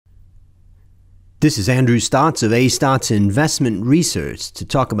This is Andrew Stotts of A Stotts Investment Research to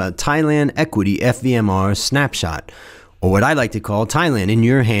talk about Thailand Equity FVMR Snapshot, or what I like to call Thailand in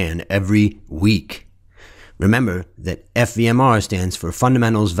your hand every week. Remember that FVMR stands for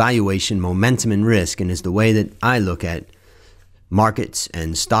Fundamentals, Valuation, Momentum, and Risk, and is the way that I look at markets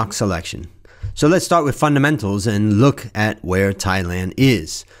and stock selection. So let's start with fundamentals and look at where Thailand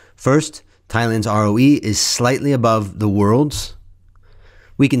is. First, Thailand's ROE is slightly above the world's.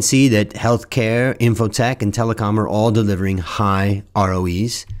 We can see that healthcare, infotech, and telecom are all delivering high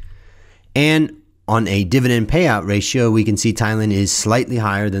ROEs. And on a dividend payout ratio, we can see Thailand is slightly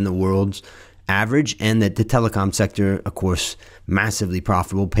higher than the world's average, and that the telecom sector, of course, massively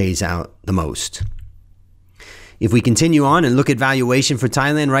profitable, pays out the most. If we continue on and look at valuation for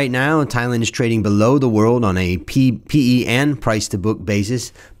Thailand right now, Thailand is trading below the world on a PE and price-to-book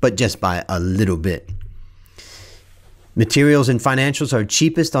basis, but just by a little bit. Materials and financials are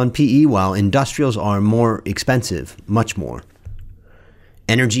cheapest on PE, while industrials are more expensive, much more.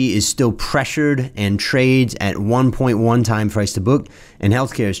 Energy is still pressured and trades at 1.1 times price to book, and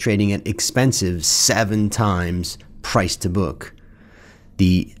healthcare is trading at expensive 7 times price to book.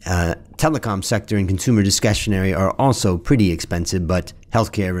 The telecom sector and consumer discretionary are also pretty expensive, but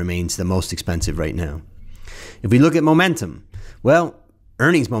healthcare remains the most expensive right now. If we look at momentum, well,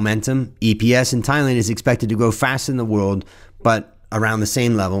 earnings momentum, EPS in Thailand is expected to grow faster than the world, but around the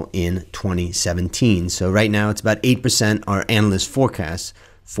same level in 2017. So right now it's about 8% our analyst forecasts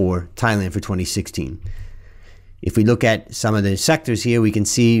for Thailand for 2016. If we look at some of the sectors here, we can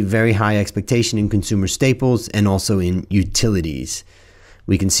see very high expectation in consumer staples and also in utilities.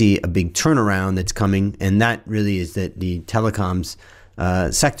 We can see a big turnaround that's coming, and that really is that the telecoms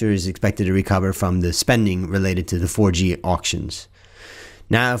sector is expected to recover from the spending related to the 4G auctions.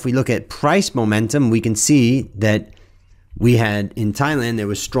 Now, if we look at price momentum, we can see that we had in Thailand, there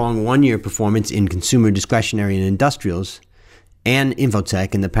was strong one-year performance in consumer discretionary and industrials and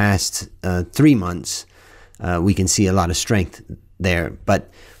infotech in the past 3 months. We can see a lot of strength there. But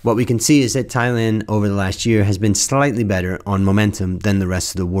what we can see is that Thailand over the last year has been slightly better on momentum than the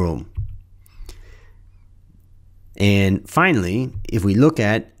rest of the world. And finally, if we look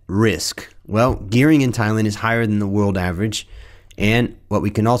at risk, well, gearing in Thailand is higher than the world average. And what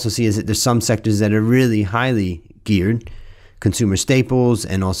we can also see is that there's some sectors that are really highly geared, consumer staples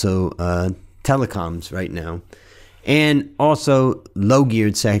and also telecoms right now, and also low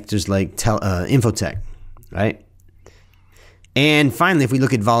geared sectors like infotech, right? And finally, if we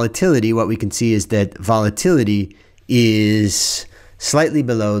look at volatility, what we can see is that volatility is slightly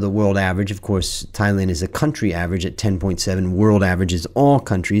below the world average. Of course, Thailand is a country average at 10.7. World average is all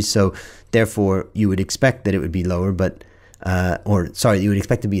countries. So therefore, you would expect that it would be lower, but you would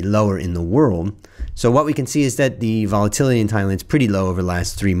expect to be lower in the world. So what we can see is that the volatility in Thailand is pretty low over the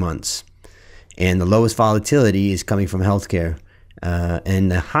last 3 months. And the lowest volatility is coming from healthcare.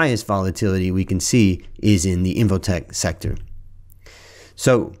 And the highest volatility we can see is in the infotech sector.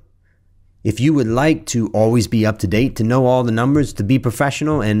 So if you would like to always be up to date, to know all the numbers, to be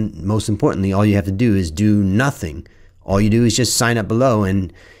professional, and most importantly, all you have to do is do nothing. All you do is just sign up below,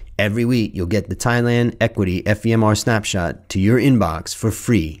 and every week you'll get the Thailand Equity FVMR Snapshot to your inbox for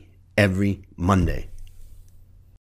free every Monday.